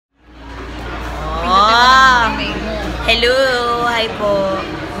bahay po,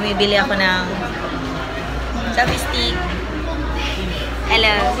 bumibili ako ng chopstick.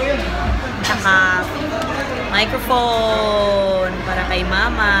 Hello. Tsaka microphone para kay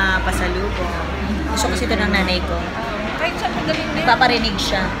mama, pasalubong. Gusto kasi ito ng nanay ko. Kahit saan magaling din. Nagpaparinig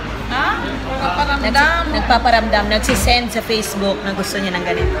siya. Ha? Nagpaparamdam. Nagpaparamdam. Nagsisend sa Facebook na gusto niya ng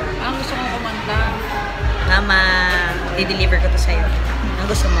ganito. Ang gusto kong kumanta. Mama, di-deliver ko to sa'yo. Ang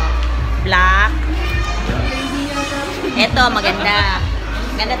gusto mo? Black. Eto, maganda.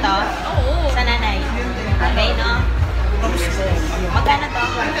 Maganda to? Oo. Sa nanay. Okay, no? Magkano to?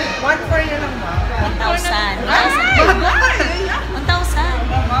 1,400 na lang ba? 1,000.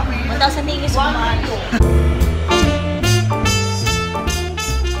 1,000. 1,000 thank you so much.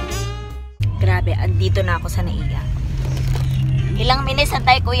 Grabe, andito na ako sa Naiya. Ilang minutes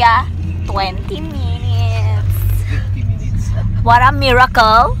antay, kuya? 20 minutes. What a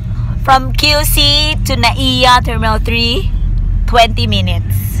miracle! From QC to Naiya Terminal 3, 20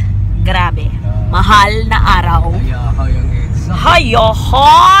 minutes. Grabe. Mahal na araw.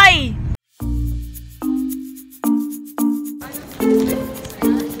 Hayahay!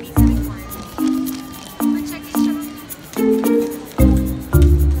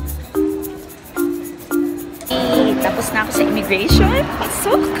 Tapos na ako sa immigration.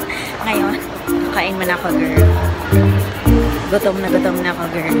 Pasok! Ngayon, kakain mo na ako, girl. Gutom na ako,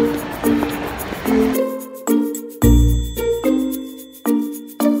 girl.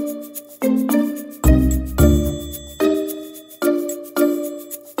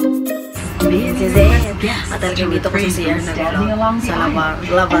 Talagang dito ko sa CR sa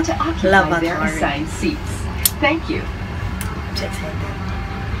lavatory. Thank you.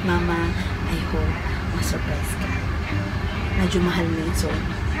 Mama, I hope ma-surprise ka. Medyo mahal na yun, so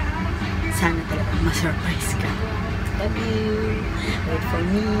sana talaga ma-surprise ka. Love you. Wait for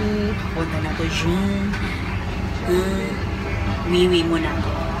me. Punta na ko dyan. Wiwi mo na ako.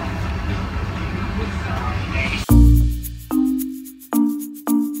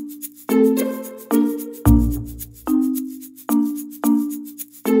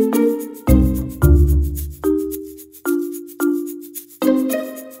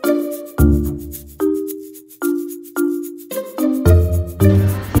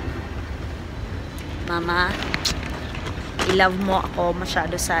 Mama, i-love mo ako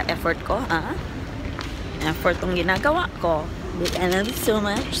masyado sa effort ko, ha? Effort tong ginagawa ko. But I love you so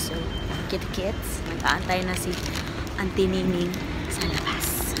much. So, kit-kits, nag-aantay na si Auntie Nining sa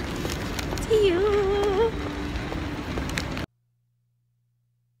labas. See you!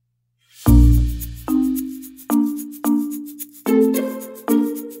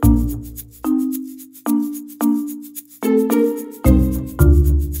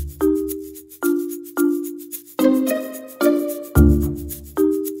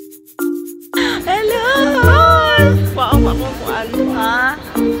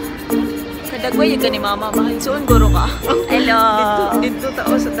 Kadagway yung gani mama, bakit suon guro ka? Hello! Dito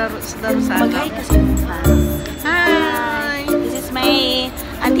tao sa Darusala. Mag-hi kasi mo pa. Hi! This is my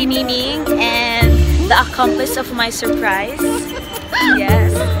Auntie Nining and the accomplice of my surprise.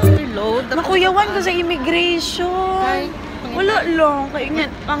 Yes. Hello. Nakuyawan ko sa immigration. Wala lang.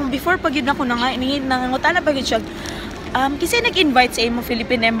 Kaya ang before pag yun ako na nga, nangangutan na pag yun siya. Kasi nag-invite sa imo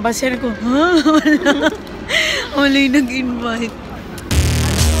Philippine Embassy ko. Ha? Wala. Wala yung nag-invite.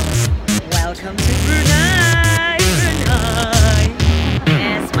 Welcome to Brunei! Brunei!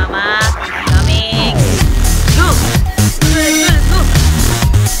 Yes, mama. Coming! Go! Go!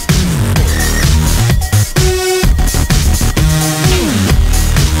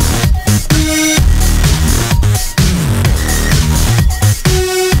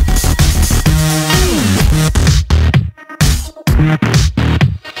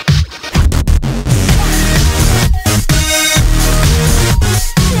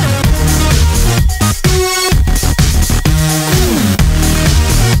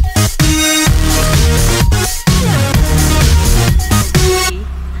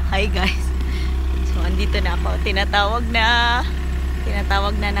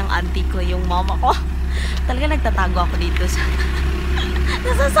 Tinatawag na ng auntie ko yung mama ko. Talaga nagtatago ako dito sa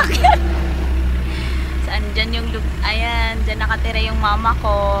sasakyan. Saan dyan yung ayan, dyan nakatira yung mama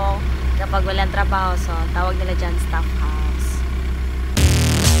ko kapag walang trabaho. So, tawag nila dyan staff house.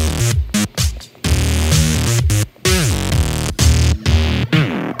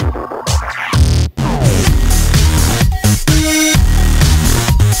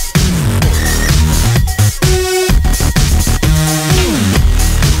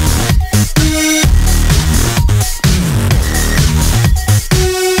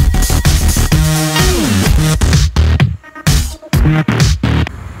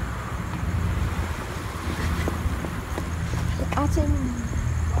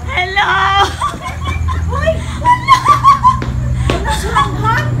 Hello! Uy! Ano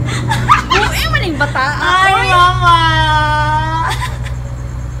sulangan? Uy, maning bata. Hi, Mama!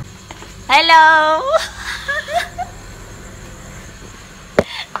 Hello!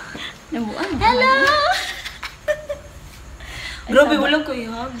 Nabuan. Hello! Grabe, walang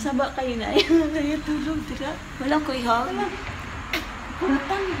kuyog. Saba kayo na. Ayaw tulog, tira. Walang kuihag.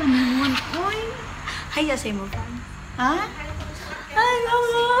 Kulatan ba naman? Uy! Haya say mo pa. Ha? Ay,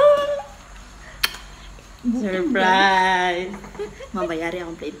 Mama! Surprise! Mabayari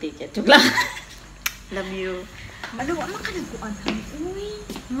akong plane ticket. Chuk lang. Love you. Ano, ano ka nagkuan? Uy!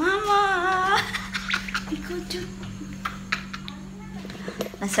 Mama! Ikaw, Jud.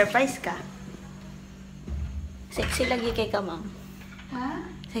 Na-surprise ka. Sexy lagi kay ka, ma'am. Ha?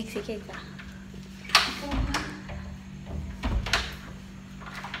 Sexy kay ka.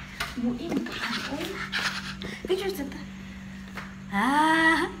 Buin ka. Uy! Pictures na ta.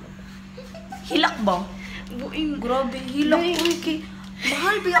 Hilak ba? Buin. Grabe, hilak. Uy, kay...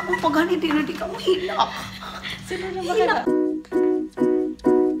 Mahal ba akong paghaniti na di ka mo hilak? Sino na ba Hilak. ka?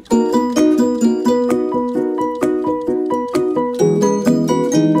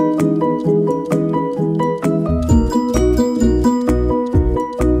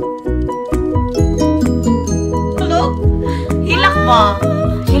 Hello? Hilak ba?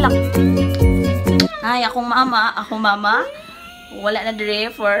 Hilak. Ay, akong mama. Wala na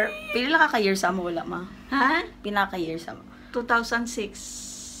dire for... Pila ka years mo wala, ma? Ha? Pila ka years mo?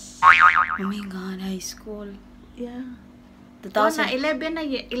 2006. Oh my God, high school. Yeah. 2000. 11 na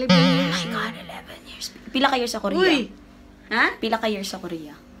 11 Oh years. my God, 11 years. Pila ka years sa Korea? Uy! Ha? Pila ka years sa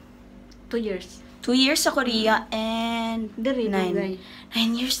Korea? 2 years. 2 years sa Korea and... Diri, dugay.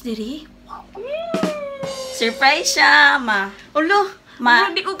 9 years diri? Surprise siya, ma. Ulo!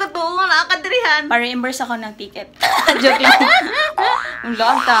 Ma. Hindi ko katuwa na akadirihan. Pa-reimburse ako ng ticket. Joke lang. Ang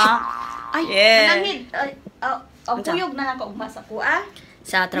long ta. Ay, Yeah. manangid. Ang kuyog na lang ka umasa ko, ah.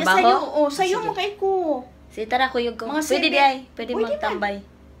 Sa Sa'yo, trabaho? sa'yo Sige. mo kay ko. Sige, tara, kuyog ko. Mga Pwede sebe. di ay. Pwede Pwede magtambay.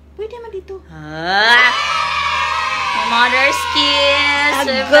 Pwede man dito. Ah! My mother's kiss.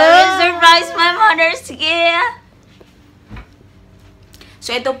 Agad! Very surprise, my mother's kiss.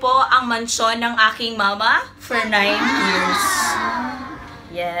 So, ito po ang mansyon ng aking mama for 9 years.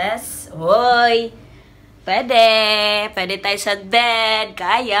 Yes. Hoy. Pwede. Pwede tayo sa bed.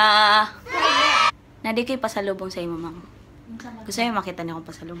 Kaya. Nadi kayo pasalubong sa imo, ma'am. Gusto niyo makita niyo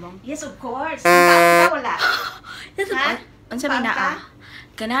akong pasalubong? Yes, of course. Wala. Yes, Ha? Ano sabi na Pangka?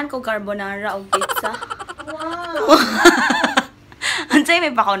 Ganahan ko carbonara o pizza. Wow. Ano sa'yo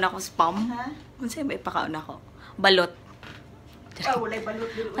may pakaon ako spam? Ha? Ano sa'yo may pakaon ako? Balot. Walay balot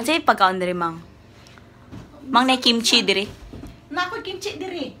diri. Ano sa'yo pagkaon diri, mang? Mang na kimchi diri. Nakoy kimchi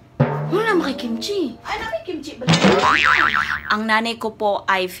diri. Wala naman kay kimchi. Ay, nakoy kimchi ba? Ang nanay ko po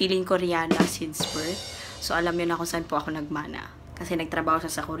ay feeling Koreana since birth. So, alam niyo na kung saan po ako nagmana. Kasi nagtrabaho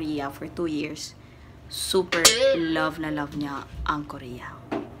siya sa Korea for 2 years. Super love na love niya ang Korea.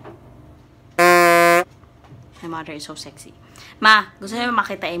 My mother is so sexy. Ma, gusto niyo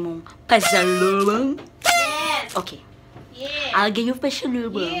makita mong pasalubong? Yes. Okay. Yeah. I'll give you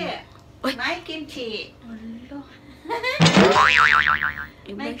pasalubong. Yeah. Uy. May kimchi.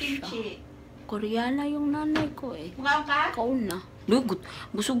 Iba May siya. kimchi. Koreana yung nanay ko eh. Mukhang ka? Kaon na. Lugot.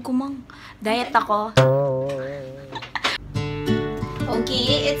 Busog ko, mang. Diet ako.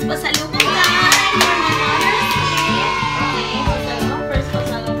 Okay, it's pasalubong time for my mother's day. Okay, pasalubong. First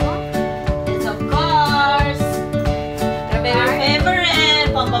pasalubong. It's of course. Your very favorite.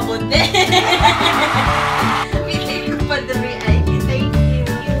 Pampabuti. Pili ko pa diri ay. Thank you.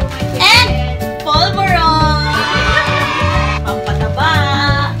 And Polvoron. Pampataba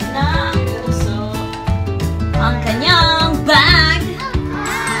ng puso. Ang kanyang bag.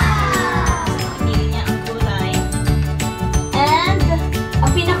 Hindi niya ang kulay. And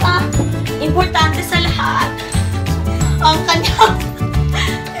ang pinaka-importante sa lahat, ang kanyang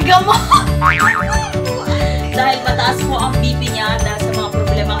gamot. Dahil mataas po ang BP niya dahil sa mga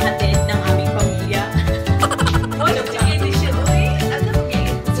problemang hatid ng aming pamilya.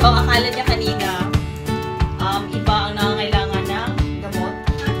 So, akala niya kanina, iba ang nangangailangan ng gamot.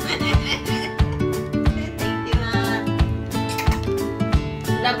 Thank you, ma.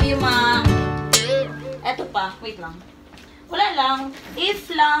 Love you, ma. Eto pa, wait lang. Wala lang.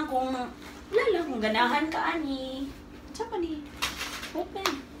 If lang, kung ganahan ka, ani. Saan pa ni? Open.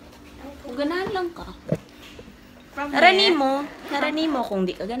 Kung ganahan lang ka. From Narani where? mo kung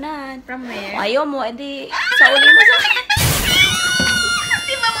di ka ganahan. From where? Kung ayaw mo, edi, sa uli mo sa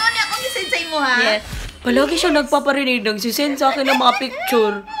Di ba mo na akong isensay mo, ha? Yes. Palagi siya nagpaparinig, nagsisend sa akin ng mga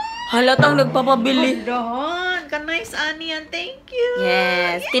picture. Halatang nagpapabili. Doon. ka nice, Anian. Thank you.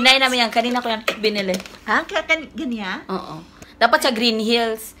 Yes. Tinay namin yan. Kanina ko yan binili. Ha? Ganyan? Oo. Dapat sa Green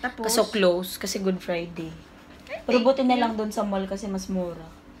Hills. Tapos? Kaso close. Kasi Good Friday. Pero buti na lang doon sa mall kasi mas mura.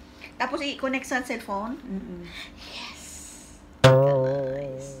 Tapos i-connect sa cellphone? Yes.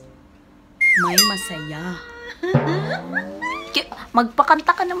 May masaya.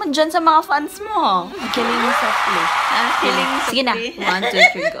 Magpakanta ka naman dyan sa mga fans mo. Killing me softly. Feeling Sige na. 1,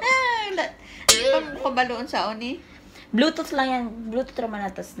 2, 3, go. Hindi pa mo kabaloon sa oni? Bluetooth lang yan. Bluetooth naman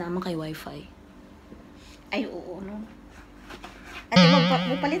natas naman kay Wi-Fi. Ay, oo, no. Ate,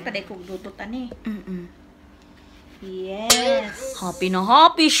 magpalit pa dahil kung Bluetooth, ani. Yes. Happy na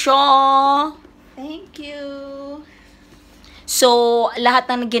happy siya. Thank you. So, lahat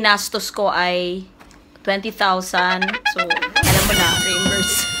ng ginastos ko ay 20,000. So, alam mo na,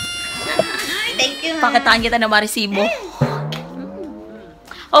 reimburse. Thank you. Pakitaan kita na maresibo.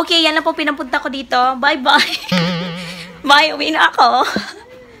 Okay, yan lang po pinapunta ko dito. Bye-bye. Bye, uwi na ako.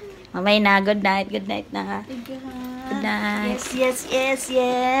 Mamay na, good night. Good night na. Thank you, ha. Good night. Yes.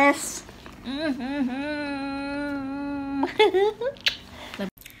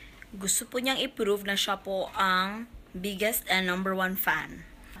 Gusto po niyang i-prove na siya po ang biggest and number 1 fan.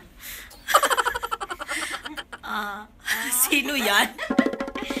 Sino yan?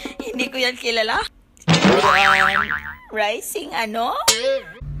 Hindi ko yan kilala. Yan. Rising ano?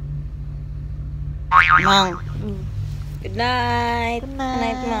 Mang. Good night. Good night. Good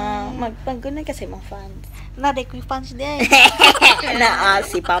night, Mang. Mag-good night kasi mga fans. Naday ko yung fans din.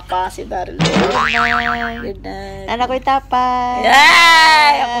 Si Papa, si Darlo. Good night. Anak ko yung tapad.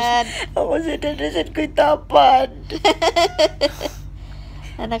 Yay! Ako si Dadasan ko yung tapad.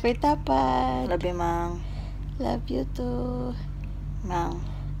 Anak ko yung tapad. Love you, Mang. Love you too. Mang.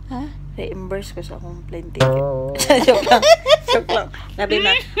 Ha? Reimburse ko sa akong plane ticket. Joke lang. Joke lang. Love you,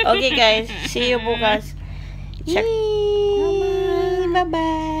 Mang. Okay, guys. See you bukas. Check.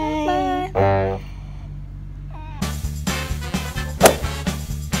 Bye-bye. Bye.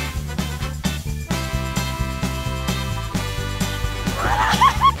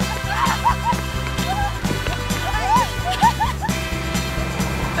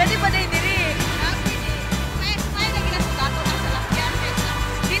 Pwede ba na diri? May lagi na sa dato sa lakyan.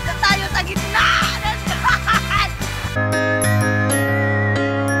 Dito tayo sa gitna.